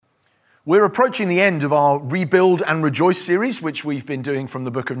We're approaching the end of our Rebuild and Rejoice series, which we've been doing from the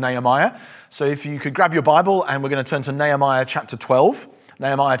book of Nehemiah. So if you could grab your Bible, and we're going to turn to Nehemiah chapter 12.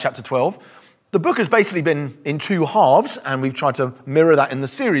 Nehemiah chapter 12. The book has basically been in two halves, and we've tried to mirror that in the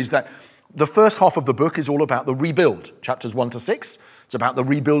series, that the first half of the book is all about the rebuild, chapters 1 to 6. It's about the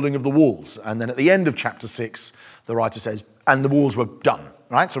rebuilding of the walls. And then at the end of chapter 6, the writer says, and the walls were done,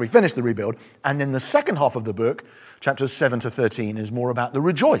 right? So we finished the rebuild. And then the second half of the book, chapters 7 to 13, is more about the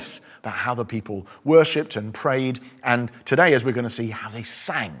rejoice, about how the people worshipped and prayed. And today, as we're going to see, how they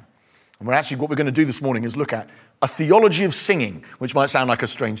sang. And what we're going to do this morning is look at a theology of singing, which might sound like a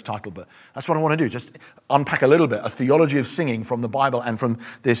strange title, but that's what I want to do, just unpack a little bit, a theology of singing from the Bible and from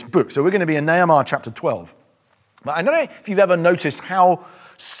this book. So we're going to be in Nehemiah chapter 12. But I don't know if you've ever noticed how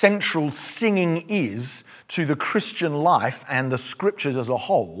central singing is to the Christian life and the scriptures as a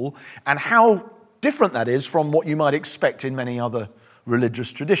whole, and how different that is from what you might expect in many other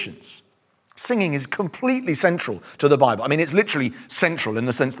religious traditions. Singing is completely central to the Bible. I mean, it's literally central in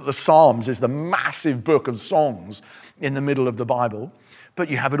the sense that the Psalms is the massive book of songs in the middle of the Bible, but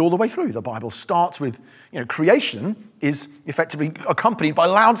you have it all the way through. The Bible starts with, creation is effectively accompanied by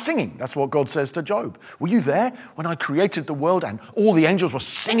loud singing. That's what God says to Job. Were you there when I created the world and all the angels were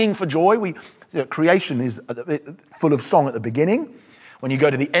singing for joy? Creation is full of song at the beginning. When you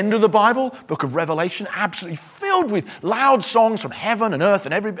go to the end of the Bible, book of Revelation, absolutely filled with loud songs from heaven and earth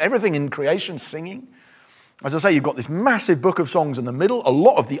and everything in creation singing. As I say, you've got this massive book of songs in the middle. A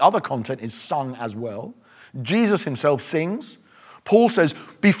lot of the other content is sung as well. Jesus himself sings. Paul says,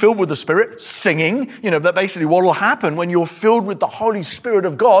 be filled with the Spirit, singing. That basically what will happen when you're filled with the Holy Spirit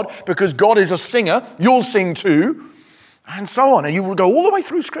of God, because God is a singer, you'll sing too, and so on. And you will go all the way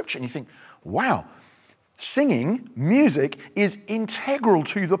through Scripture and you think, wow, singing, music, is integral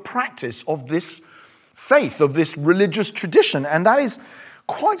to the practice of this faith, of this religious tradition. And that is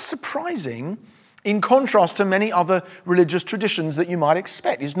quite surprising in contrast to many other religious traditions that you might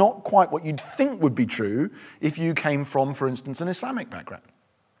expect. It's not quite what you'd think would be true if you came from, for instance, an Islamic background.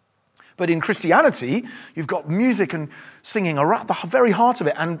 But in Christianity, you've got music and singing are at the very heart of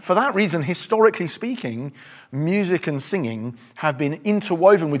it. And for that reason, historically speaking, music and singing have been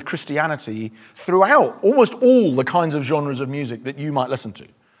interwoven with Christianity throughout almost all the kinds of genres of music that you might listen to.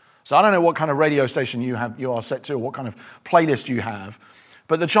 So I don't know what kind of radio station you are set to, or what kind of playlist you have,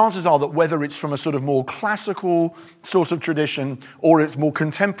 but the chances are that whether it's from a sort of more classical source of tradition or it's more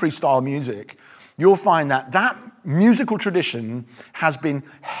contemporary style music, you'll find that musical tradition has been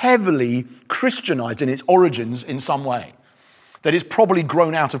heavily Christianized in its origins in some way. That it's probably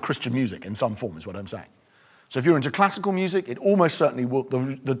grown out of Christian music in some form, is what I'm saying. So if you're into classical music, it almost certainly will,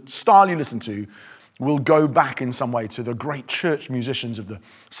 the style you listen to will go back in some way to the great church musicians of the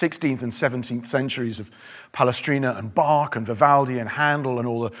 16th and 17th centuries of Palestrina and Bach and Vivaldi and Handel and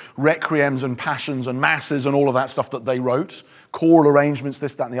all the requiems and passions and masses and all of that stuff that they wrote. Choral arrangements,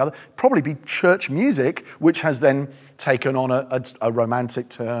 this, that, and the other. Probably be church music, which has then taken on a romantic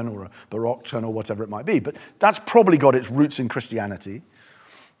turn or a Baroque turn or whatever it might be. But that's probably got its roots in Christianity.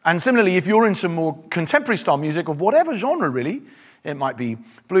 And similarly, if you're into more contemporary style music of whatever genre really, it might be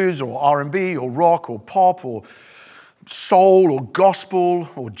blues or R&B or rock or pop or soul or gospel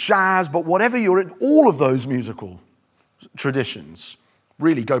or jazz, but whatever you're in, all of those musical traditions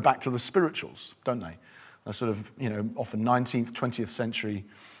really go back to the spirituals, don't they? A sort of, often 19th, 20th century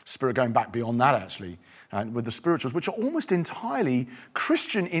spirit, going back beyond that actually, and with the spirituals, which are almost entirely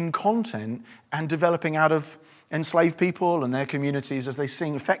Christian in content and developing out of enslaved people and their communities as they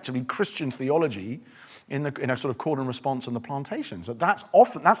sing effectively Christian theology in a sort of call and response on the plantations. So that's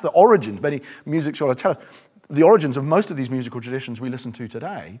the origins. Many music scholars tell us the origins of most of these musical traditions we listen to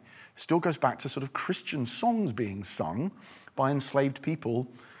today still goes back to sort of Christian songs being sung by enslaved people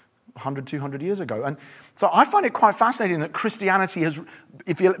 100, 200 years ago. And so I find it quite fascinating that Christianity has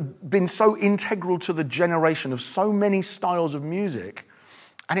been so integral to the generation of so many styles of music.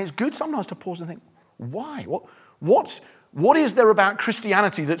 And it's good sometimes to pause and think, why? What is there about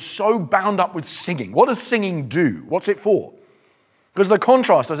Christianity that's so bound up with singing? What does singing do? What's it for? Because the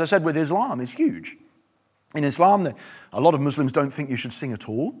contrast, as I said, with Islam is huge. In Islam, a lot of Muslims don't think you should sing at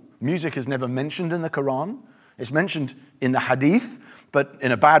all. Music is never mentioned in the Quran. It's mentioned in the Hadith, but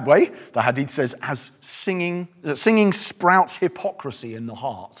in a bad way. The Hadith says, as singing sprouts hypocrisy in the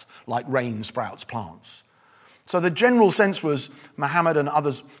heart, like rain sprouts plants. So the general sense was Muhammad and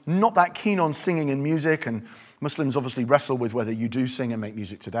others not that keen on singing and music, and Muslims obviously wrestle with whether you do sing and make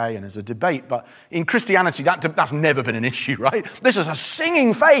music today, and there's a debate. But in Christianity, that's never been an issue, right? This is a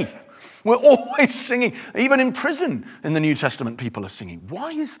singing faith. We're always singing. Even in prison in the New Testament, people are singing.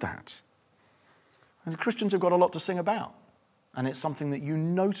 Why is that? And the Christians have got a lot to sing about. And it's something that you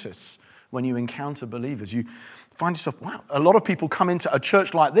notice when you encounter believers. You find yourself, wow, a lot of people come into a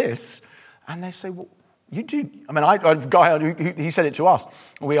church like this and they say, well, you do. I mean, a guy, he said it to us.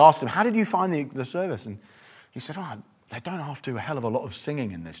 And we asked him, how did you find the service? And he said, they don't have to do a hell of a lot of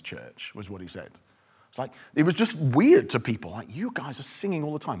singing in this church, was what he said. It's like, it was just weird to people. Like, you guys are singing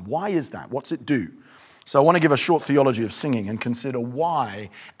all the time. Why is that? What's it do? So I want to give a short theology of singing and consider why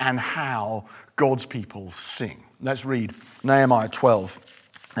and how God's people sing. Let's read Nehemiah 12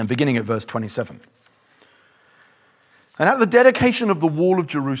 and beginning at verse 27. And at the dedication of the wall of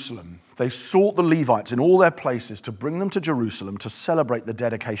Jerusalem, they sought the Levites in all their places to bring them to Jerusalem to celebrate the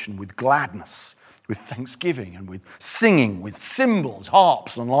dedication with gladness, with thanksgiving, and with singing, with cymbals,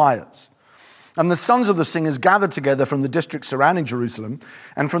 harps, and lyres. And the sons of the singers gathered together from the districts surrounding Jerusalem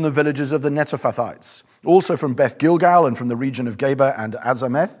and from the villages of the Netophathites, also from Beth Gilgal and from the region of Geba and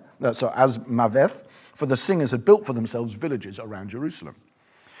Azmaveth, for the singers had built for themselves villages around Jerusalem.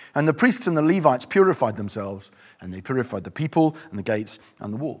 And the priests and the Levites purified themselves, and they purified the people and the gates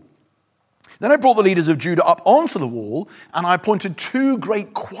and the wall. Then I brought the leaders of Judah up onto the wall, and I appointed 2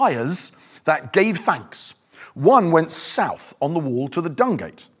 great choirs that gave thanks. One went south on the wall to the dung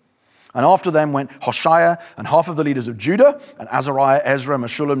gate. And after them went Hoshea and half of the leaders of Judah, and Azariah, Ezra,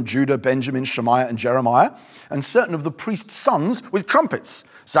 Meshullam, Judah, Benjamin, Shemaiah, and Jeremiah, and certain of the priest's sons with trumpets.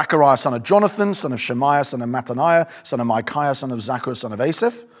 Zechariah, son of Jonathan, son of Shemaiah, son of Mattaniah, son of Micaiah, son of Zachar, son of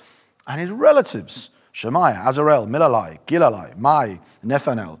Asaph, and his relatives, Shemaiah, Azarel, Milalai, Gilalai, Mai,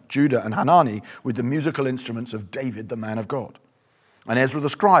 Nethanel, Judah, and Hanani, with the musical instruments of David, the man of God. And Ezra the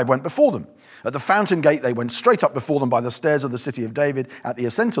scribe went before them. At the fountain gate they went straight up before them by the stairs of the city of David at the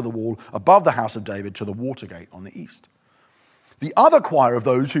ascent of the wall above the house of David to the water gate on the east. The other choir of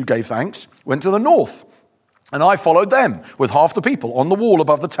those who gave thanks went to the north, and I followed them with half the people on the wall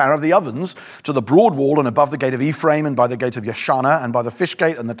above the Tower of the Ovens to the broad wall and above the gate of Ephraim and by the gate of Yeshana and by the fish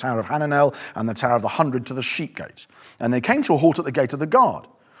gate and the Tower of Hananel and the Tower of the 100 to the sheep gate. And they came to a halt at the gate of the guard.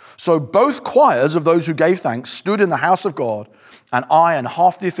 So both choirs of those who gave thanks stood in the house of God, and I and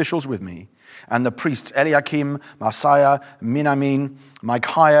half the officials with me, and the priests Eliakim, Maaseiah, Minamin,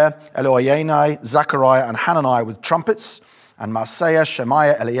 Micaiah, Eloienai, Zechariah, and Hanani with trumpets, and Maaseiah,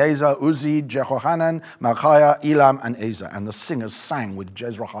 Shemaiah, Eleazar, Uzzi, Jehohanan, Malchiah, Elam, and Ezer. And the singers sang with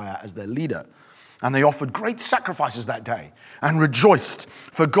Jezrahiah as their leader. And they offered great sacrifices that day and rejoiced,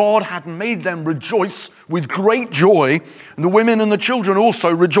 for God had made them rejoice with great joy. And the women and the children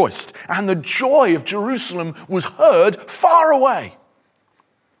also rejoiced. And the joy of Jerusalem was heard far away.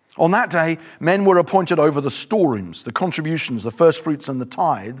 On that day, men were appointed over the storerooms, the contributions, the first fruits, and the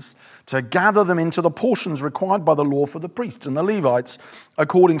tithes, to gather them into the portions required by the law for the priests and the Levites,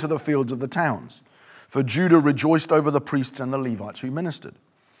 according to the fields of the towns. For Judah rejoiced over the priests and the Levites who ministered.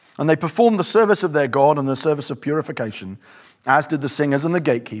 And they performed the service of their God and the service of purification, as did the singers and the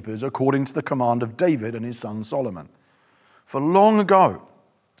gatekeepers, according to the command of David and his son Solomon. For long ago,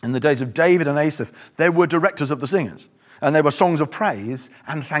 in the days of David and Asaph, there were directors of the singers, and there were songs of praise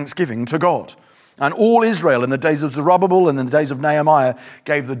and thanksgiving to God. And all Israel in the days of Zerubbabel and in the days of Nehemiah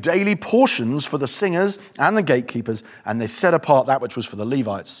gave the daily portions for the singers and the gatekeepers, and they set apart that which was for the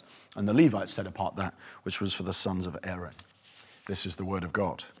Levites, and the Levites set apart that which was for the sons of Aaron. This is the word of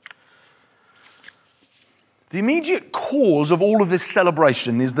God. The immediate cause of all of this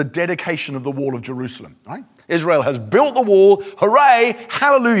celebration is the dedication of the wall of Jerusalem, right? Israel has built the wall, hooray,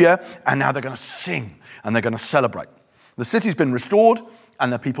 hallelujah, and now they're going to sing and they're going to celebrate. The city's been restored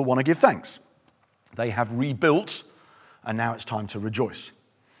and the people want to give thanks. They have rebuilt and now it's time to rejoice.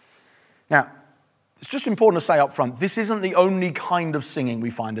 Now, it's just important to say up front, this isn't the only kind of singing we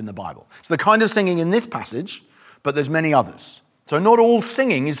find in the Bible. It's the kind of singing in this passage, but there's many others. So not all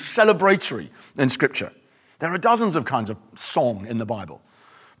singing is celebratory in Scripture. There are dozens of kinds of song in the Bible.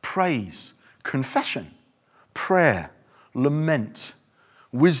 Praise, confession, prayer, lament,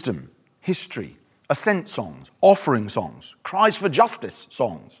 wisdom, history, ascent songs, offering songs, cries for justice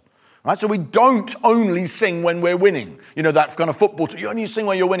songs. Right? So we don't only sing when we're winning. You know, that kind of football, you only sing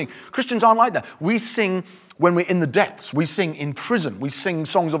when you're winning. Christians aren't like that. We sing when we're in the depths. We sing in prison. We sing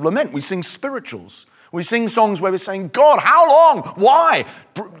songs of lament. We sing spirituals. We sing songs where we're saying, God, how long? Why?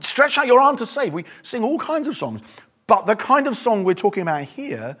 Stretch out your arm to save. We sing all kinds of songs. But the kind of song we're talking about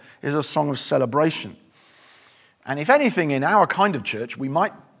here is a song of celebration. And if anything, in our kind of church, we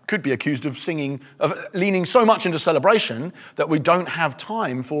could be accused of leaning so much into celebration that we don't have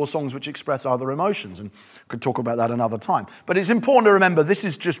time for songs which express other emotions. And could talk about that another time. But it's important to remember this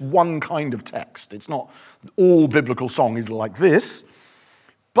is just one kind of text. It's not all biblical song is like this.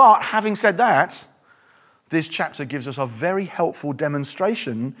 But having said that, this chapter gives us a very helpful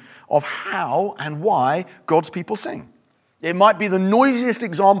demonstration of how and why God's people sing. It might be the noisiest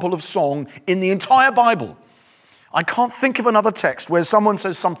example of song in the entire Bible. I can't think of another text where someone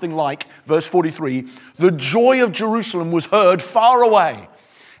says something like, verse 43, the joy of Jerusalem was heard far away.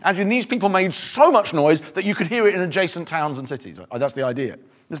 As in, these people made so much noise that you could hear it in adjacent towns and cities. That's the idea,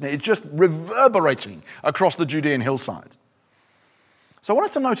 isn't it? It's just reverberating across the Judean hillside. So I want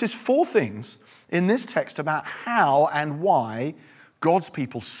us to notice 4 things in this text about how and why God's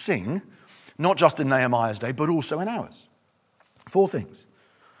people sing, not just in Nehemiah's day, but also in ours. 4 things.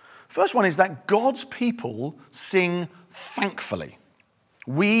 First one is that God's people sing thankfully.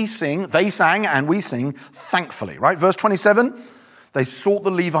 We sing, they sang, and we sing thankfully, right? Verse 27, they sought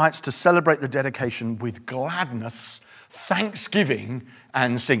the Levites to celebrate the dedication with gladness, thanksgiving,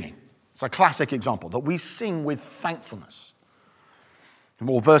 and singing. It's a classic example that we sing with thankfulness.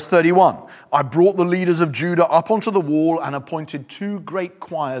 Or verse 31, I brought the leaders of Judah up onto the wall and appointed 2 great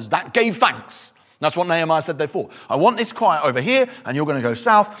choirs that gave thanks. That's what Nehemiah said before. I want this choir over here, and you're going to go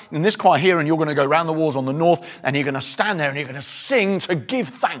south, and this choir here, and you're going to go round the walls on the north, and you're going to stand there, and you're going to sing to give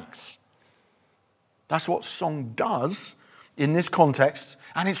thanks. That's what song does in this context,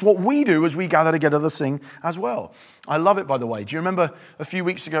 and it's what we do as we gather together to sing as well. I love it, by the way. Do you remember a few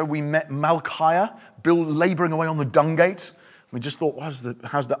weeks ago we met Malchiah, laboring away on the dung gate? We just thought, how's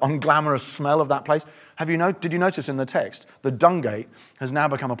the unglamorous smell of that place? Did you notice in the text, the dung gate has now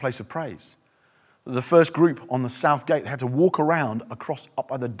become a place of praise? The first group on the south gate, they had to walk around up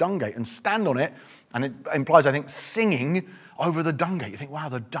by the dung gate and stand on it, and it implies, I think, singing over the dung gate. You think, wow,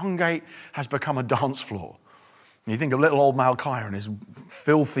 the dung gate has become a dance floor. And you think of little old Malchiah and his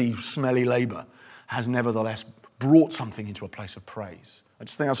filthy, smelly labor has nevertheless brought something into a place of praise. I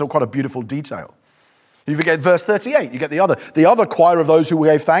just think that's quite a beautiful detail. You forget verse 38, you get the other choir of those who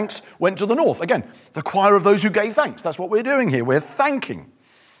gave thanks went to the north. Again, the choir of those who gave thanks. That's what we're doing here. We're thanking.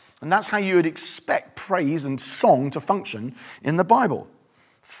 And that's how you would expect praise and song to function in the Bible.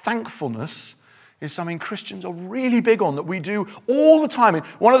 Thankfulness is something Christians are really big on, that we do all the time. And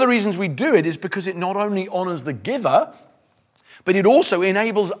one of the reasons we do it is because it not only honors the giver, but it also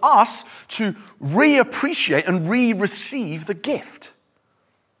enables us to reappreciate and re-receive the gift.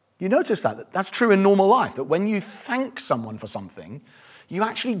 You notice that? That's true in normal life, that when you thank someone for something, you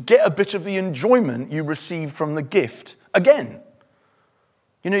actually get a bit of the enjoyment you received from the gift again.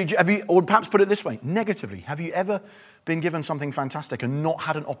 Or perhaps put it this way, negatively, have you ever been given something fantastic and not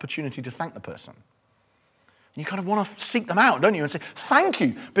had an opportunity to thank the person? You kind of want to seek them out, don't you? And say, thank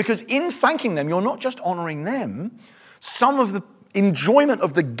you. Because in thanking them, you're not just honoring them. Some of the enjoyment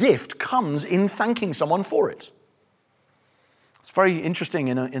of the gift comes in thanking someone for it. It's very interesting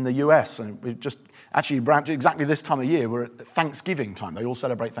in the US, and we just actually exactly this time of year, we're at Thanksgiving time. They all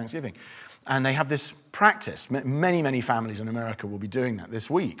celebrate Thanksgiving. And they have this practice, many, many families in America will be doing that this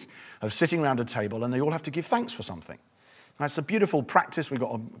week, of sitting around a table and they all have to give thanks for something. And it's a beautiful practice. We've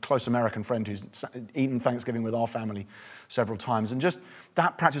got a close American friend who's eaten Thanksgiving with our family several times. And just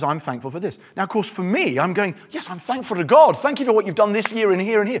that practice, I'm thankful for this. Now, of course, for me, I'm going, yes, I'm thankful to God. Thank you for what you've done this year and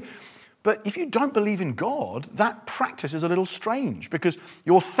here and here. But if you don't believe in God, that practice is a little strange because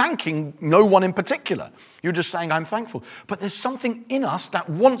you're thanking no one in particular. You're just saying, I'm thankful. But there's something in us that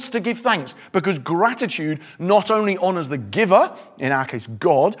wants to give thanks because gratitude not only honors the giver, in our case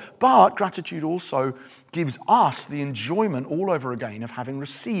God, but gratitude also gives us the enjoyment all over again of having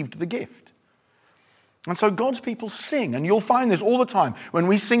received the gift. And so God's people sing, and you'll find this all the time when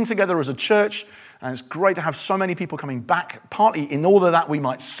we sing together as a church. And it's great to have so many people coming back, partly in order that we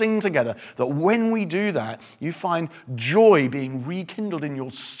might sing together, that when we do that, you find joy being rekindled in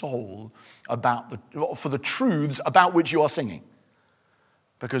your soul for the truths about which you are singing.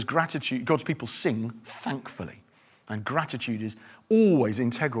 Because gratitude, God's people sing thankfully. And gratitude is always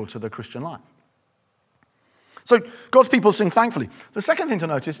integral to the Christian life. So God's people sing thankfully. The second thing to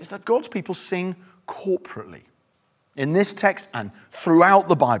notice is that God's people sing corporately. In this text and throughout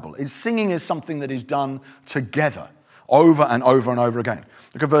the Bible, singing is something that is done together over and over and over again.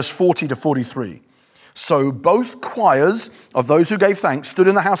 Look at verse 40 to 43. So both choirs of those who gave thanks stood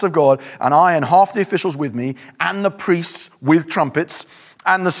in the house of God, and I and half the officials with me, and the priests with trumpets,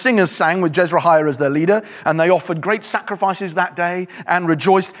 and the singers sang with Jezrahiah as their leader, and they offered great sacrifices that day and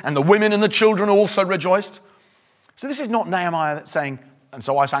rejoiced, and the women and the children also rejoiced. So this is not Nehemiah saying, and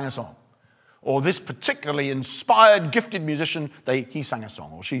so I sang a song. Or this particularly inspired, gifted musician, he sang a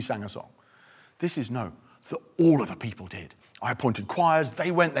song or she sang a song. This is that all of the people did. I appointed choirs,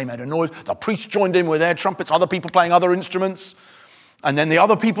 they went, they made a noise. The priests joined in with their trumpets, other people playing other instruments. And then the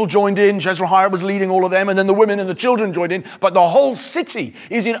other people joined in. Jezrahiah was leading all of them. And then the women and the children joined in. But the whole city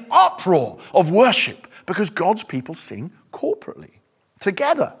is in uproar of worship because God's people sing corporately,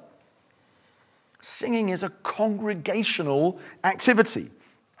 together. Singing is a congregational activity.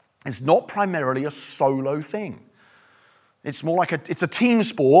 It's not primarily a solo thing. It's more like it's a team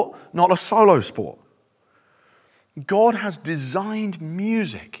sport, not a solo sport. God has designed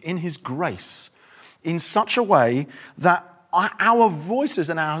music in his grace in such a way that our voices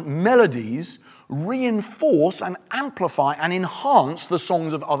and our melodies reinforce and amplify and enhance the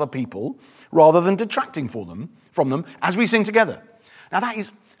songs of other people rather than detracting from them as we sing together. Now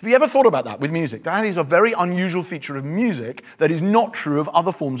have you ever thought about that with music? That is a very unusual feature of music that is not true of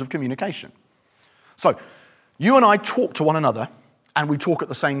other forms of communication. So, you and I talk to one another and we talk at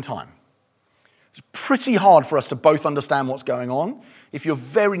the same time. It's pretty hard for us to both understand what's going on. If you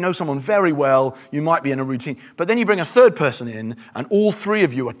know someone very well, you might be in a routine. But then you bring a third person in and all three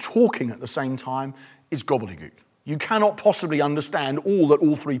of you are talking at the same time. It's gobbledygook. You cannot possibly understand all that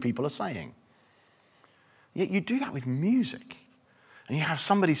all three people are saying. Yet you do that with music. And you have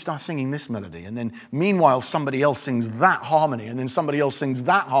somebody start singing this melody, and then meanwhile somebody else sings that harmony, and then somebody else sings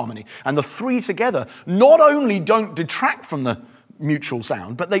that harmony. And the three together not only don't detract from the mutual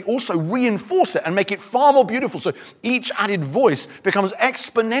sound, but they also reinforce it and make it far more beautiful. So each added voice becomes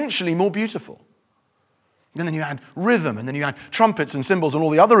exponentially more beautiful. And then you add rhythm, and then you add trumpets and cymbals and all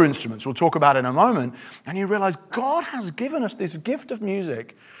the other instruments we'll talk about in a moment, and you realize God has given us this gift of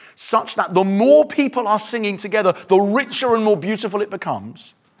music such that the more people are singing together, the richer and more beautiful it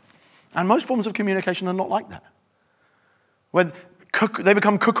becomes. And most forms of communication are not like that. When they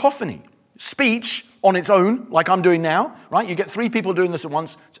become cacophony. Speech on its own, like I'm doing now, right? You get three people doing this at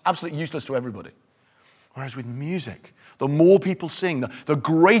once, it's absolutely useless to everybody. Whereas with music, the more people sing, the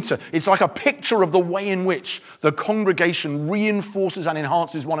greater. It's like a picture of the way in which the congregation reinforces and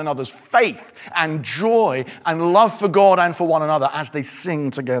enhances one another's faith and joy and love for God and for one another as they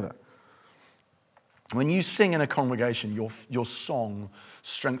sing together. When you sing in a congregation, your song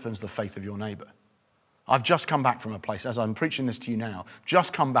strengthens the faith of your neighbor. I've just come back from a place, as I'm preaching this to you now,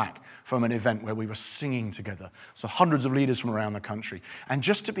 just come back from an event where we were singing together. So hundreds of leaders from around the country. And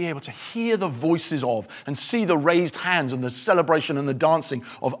just to be able to hear the voices of and see the raised hands and the celebration and the dancing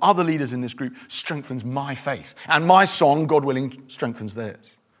of other leaders in this group strengthens my faith. And my song, God willing, strengthens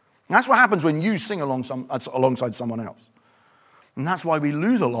theirs. And that's what happens when you sing alongside someone else. And that's why we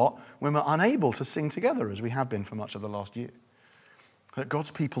lose a lot when we're unable to sing together, as we have been for much of the last year. That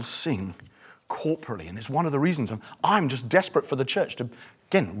God's people sing corporately, and it's one of the reasons I'm just desperate for the church to,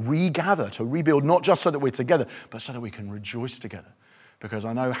 again, regather, to rebuild, not just so that we're together, but so that we can rejoice together, because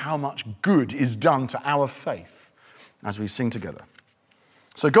I know how much good is done to our faith as we sing together.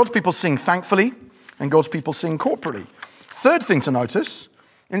 So God's people sing thankfully, and God's people sing corporately. Third thing to notice,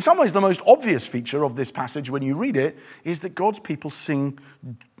 in some ways the most obvious feature of this passage when you read it, is that God's people sing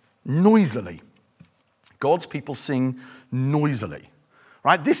noisily. God's people sing noisily.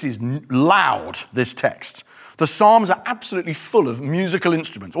 Right? This is loud, this text. The Psalms are absolutely full of musical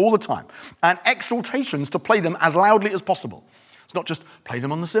instruments all the time and exhortations to play them as loudly as possible. It's not just play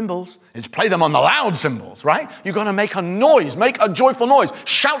them on the cymbals, it's play them on the loud cymbals, right? You're going to make a noise, make a joyful noise.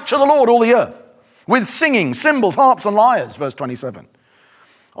 Shout to the Lord, all the earth, with singing, cymbals, harps, and lyres, verse 27.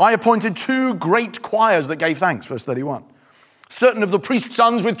 I appointed 2 great choirs that gave thanks, verse 31. Certain of the priest's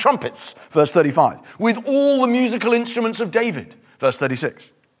sons with trumpets, verse 35. With all the musical instruments of David, verse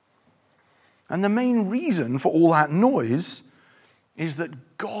 36. And the main reason for all that noise is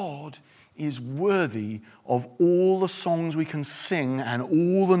that God is worthy of all the songs we can sing and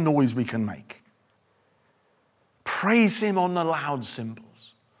all the noise we can make. Praise him on the loud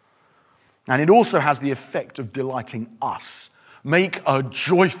cymbals. And it also has the effect of delighting us. Make a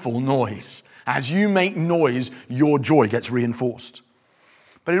joyful noise. As you make noise, your joy gets reinforced.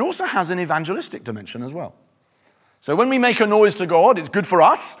 But it also has an evangelistic dimension as well. So when we make a noise to God, it's good for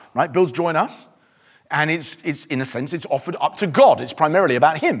us, right? Builds joy in us. And it's in a sense, it's offered up to God. It's primarily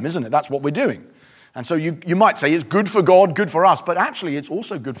about him, isn't it? That's what we're doing. And so you might say it's good for God, good for us, but actually it's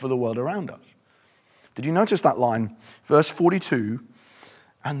also good for the world around us. Did you notice that line? Verse 42,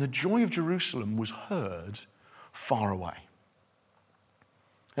 and the joy of Jerusalem was heard far away.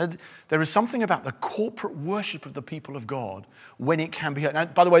 There is something about the corporate worship of the people of God when it can be heard. Now,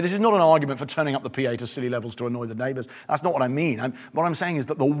 by the way, this is not an argument for turning up the PA to silly levels to annoy the neighbors. That's not what I mean. What I'm saying is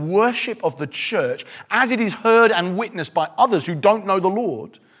that the worship of the church, as it is heard and witnessed by others who don't know the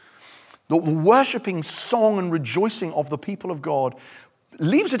Lord, the worshiping song and rejoicing of the people of God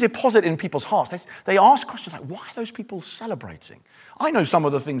leaves a deposit in people's hearts. They ask questions like, why are those people celebrating? I know some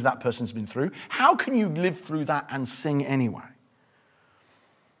of the things that person's been through. How can you live through that and sing anyway?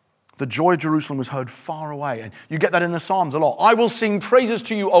 The joy of Jerusalem was heard far away. And you get that in the Psalms a lot. I will sing praises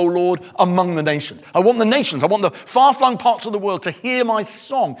to you, O Lord, among the nations. I want the nations, I want the far-flung parts of the world to hear my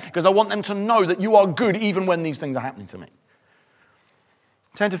song because I want them to know that you are good even when these things are happening to me.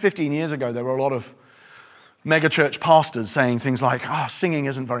 10 to 15 years ago, there were a lot of megachurch pastors saying things like, singing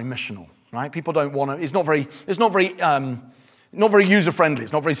isn't very missional, right? People don't want to, it's not very user-friendly.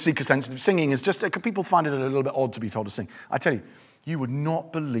 It's not very seeker-sensitive. Singing is just, people find it a little bit odd to be told to sing. I tell you, you would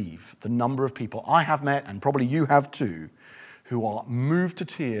not believe the number of people I have met, and probably you have too, who are moved to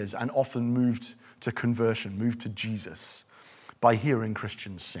tears and often moved to conversion, moved to Jesus by hearing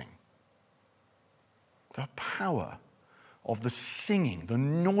Christians sing. The power of the singing, the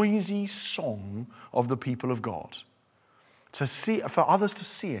noisy song of the people of God. For others to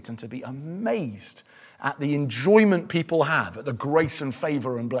see it and to be amazed at the enjoyment people have, at the grace and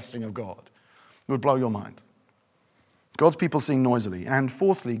favor and blessing of God. It would blow your mind. God's people sing noisily. And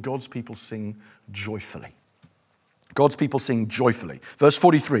fourthly, God's people sing joyfully. God's people sing joyfully. Verse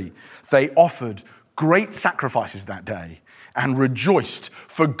 43, they offered great sacrifices that day and rejoiced,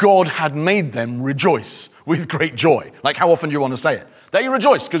 for God had made them rejoice with great joy. Like, how often do you want to say it? They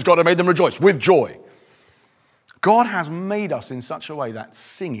rejoiced because God had made them rejoice with joy. God has made us in such a way that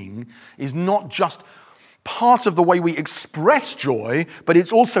singing is not just part of the way we express joy, but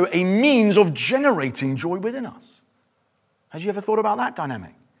it's also a means of generating joy within us. Have you ever thought about that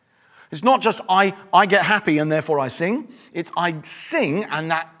dynamic? It's not just I get happy and therefore I sing. It's I sing and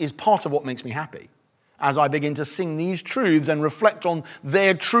that is part of what makes me happy. As I begin to sing these truths and reflect on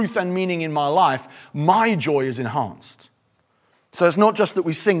their truth and meaning in my life, my joy is enhanced. So it's not just that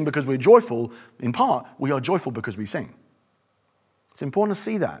we sing because we're joyful. In part, we are joyful because we sing. It's important to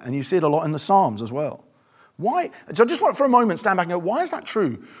see that. And you see it a lot in the Psalms as well. Why? So I just want for a moment stand back and go, why is that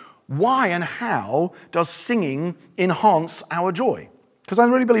true? Why and how does singing enhance our joy? Because I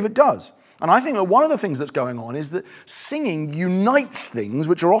really believe it does. And I think that one of the things that's going on is that singing unites things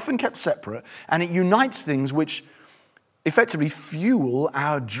which are often kept separate, and it unites things which effectively fuel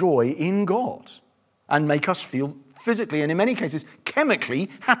our joy in God and make us feel physically and in many cases chemically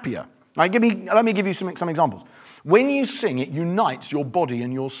happier. Now, let me give you some examples. When you sing, it unites your body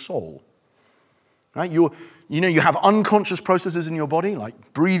and your soul. Right? You have unconscious processes in your body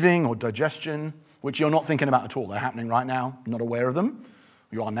like breathing or digestion, which you're not thinking about at all. They're happening right now. You're not aware of them.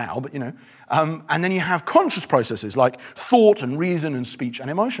 You are now, but and then you have conscious processes like thought and reason and speech and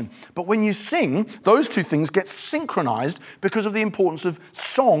emotion. But when you sing, those two things get synchronized because of the importance of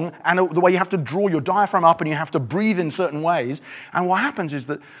song and the way you have to draw your diaphragm up and you have to breathe in certain ways. And what happens is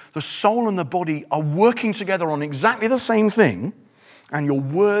that the soul and the body are working together on exactly the same thing, and your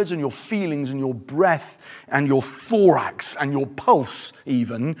words and your feelings and your breath and your thorax and your pulse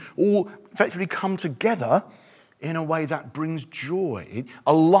even all effectively come together in a way that brings joy. It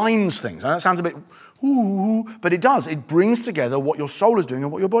aligns things. And that sounds a bit, but it does. It brings together what your soul is doing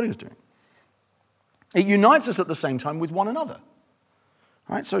and what your body is doing. It unites us at the same time with one another.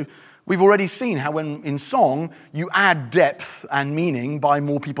 Right? So we've already seen how when in song, you add depth and meaning by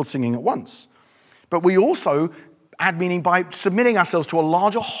more people singing at once. But we also add meaning by submitting ourselves to a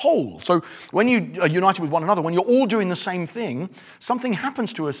larger whole. So when you are united with one another, when you're all doing the same thing, something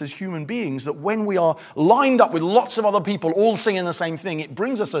happens to us as human beings that when we are lined up with lots of other people all singing the same thing, it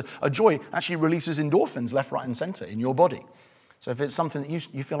brings us a joy. Actually releases endorphins left, right, and center in your body. So if it's something that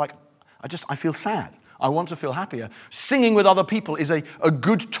you feel like, I feel sad, I want to feel happier, singing with other people is a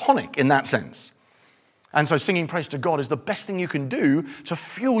good tonic in that sense. And so singing praise to God is the best thing you can do to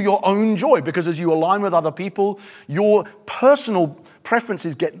fuel your own joy, because as you align with other people, your personal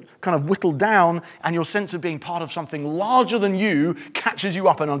preferences get kind of whittled down and your sense of being part of something larger than you catches you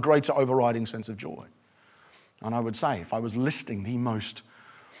up in a greater overriding sense of joy. And I would say, if I was listing the moments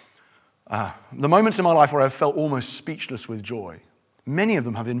in my life where I've felt almost speechless with joy, many of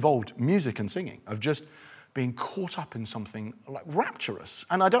them have involved music and singing, of just being caught up in something like rapturous.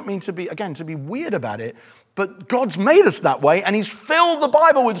 And I don't mean to be weird about it, but God's made us that way, and He's filled the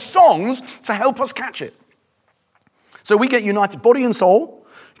Bible with songs to help us catch it. So we get united, body and soul,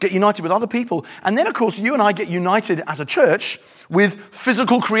 get united with other people, and then, of course, you and I get united as a church with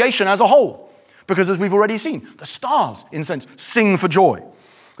physical creation as a whole. Because as we've already seen, the stars, in a sense, sing for joy.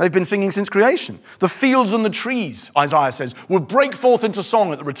 They've been singing since creation. The fields and the trees, Isaiah says, will break forth into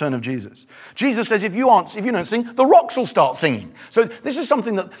song at the return of Jesus. Jesus says, if you don't sing, the rocks will start singing. So this is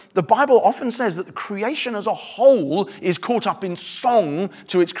something that the Bible often says, that the creation as a whole is caught up in song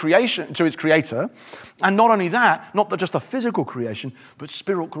to its creation, to its creator. And not only that, not just the physical creation, but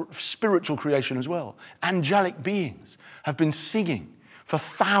spiritual creation as well. Angelic beings have been singing for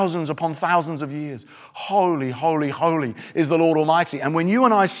thousands upon thousands of years. Holy, holy, holy is the Lord Almighty. And when you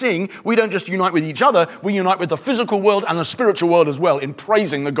and I sing, we don't just unite with each other, we unite with the physical world and the spiritual world as well in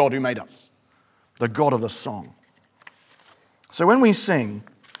praising the God who made us, the God of the song. So when we sing,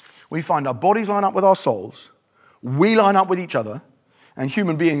 we find our bodies line up with our souls, we line up with each other, and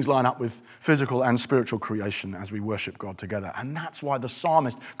human beings line up with physical and spiritual creation as we worship God together. And that's why the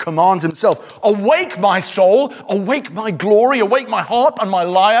psalmist commands himself, awake my soul, awake my glory, awake my harp and my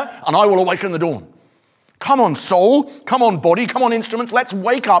lyre, and I will awaken the dawn. Come on, soul, come on, body, come on, instruments, let's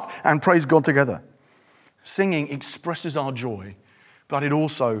wake up and praise God together. Singing expresses our joy, but it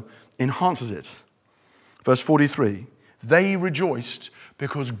also enhances it. Verse 43, they rejoiced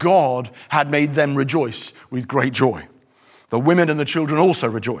because God had made them rejoice with great joy. The women and the children also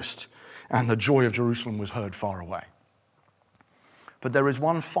rejoiced, and the joy of Jerusalem was heard far away. But there is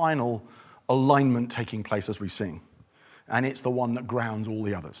one final alignment taking place as we sing, and it's the one that grounds all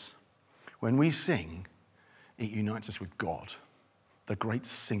the others. When we sing, it unites us with God, the great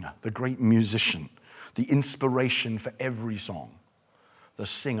singer, the great musician, the inspiration for every song, the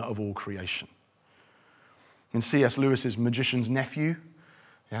singer of all creation. In C.S. Lewis's Magician's Nephew,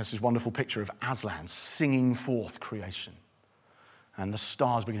 he has this wonderful picture of Aslan singing forth creation. And the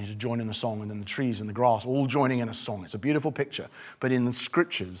stars beginning to join in the song, and then the trees and the grass all joining in a song. It's a beautiful picture. But in the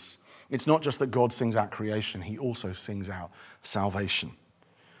scriptures, it's not just that God sings out creation, he also sings out salvation.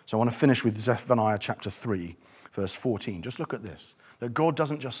 So I want to finish with Zephaniah chapter 3, verse 14. Just look at this. That God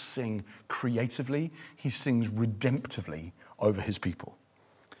doesn't just sing creatively, he sings redemptively over his people.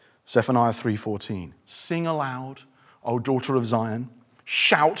 Zephaniah 3:14. Sing aloud, O daughter of Zion.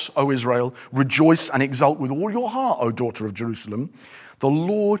 Shout, O Israel, rejoice and exult with all your heart, O daughter of Jerusalem. The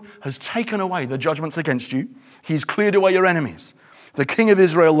Lord has taken away the judgments against you. He's cleared away your enemies. The King of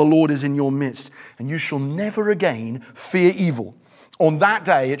Israel, the Lord, is in your midst, and you shall never again fear evil. On that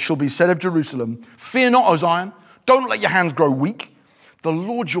day it shall be said of Jerusalem, fear not, O Zion, don't let your hands grow weak. The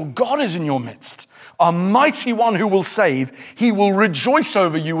Lord your God is in your midst, a mighty one who will save. He will rejoice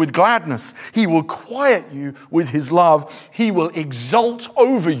over you with gladness. He will quiet you with his love. He will exult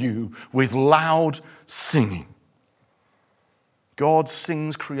over you with loud singing. God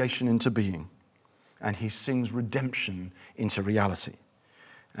sings creation into being, and he sings redemption into reality.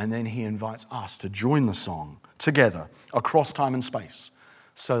 And then he invites us to join the song together across time and space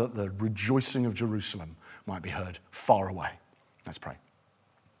so that the rejoicing of Jerusalem might be heard far away. Let's pray.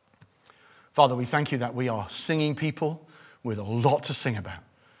 Father, we thank you that we are singing people with a lot to sing about.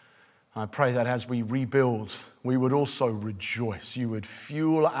 I pray that as we rebuild, we would also rejoice. You would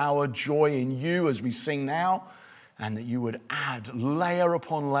fuel our joy in you as we sing now, and that you would add layer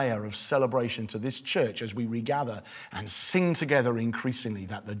upon layer of celebration to this church as we regather and sing together increasingly,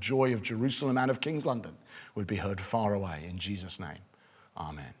 that the joy of Jerusalem and of King's London would be heard far away. In Jesus' name,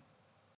 amen.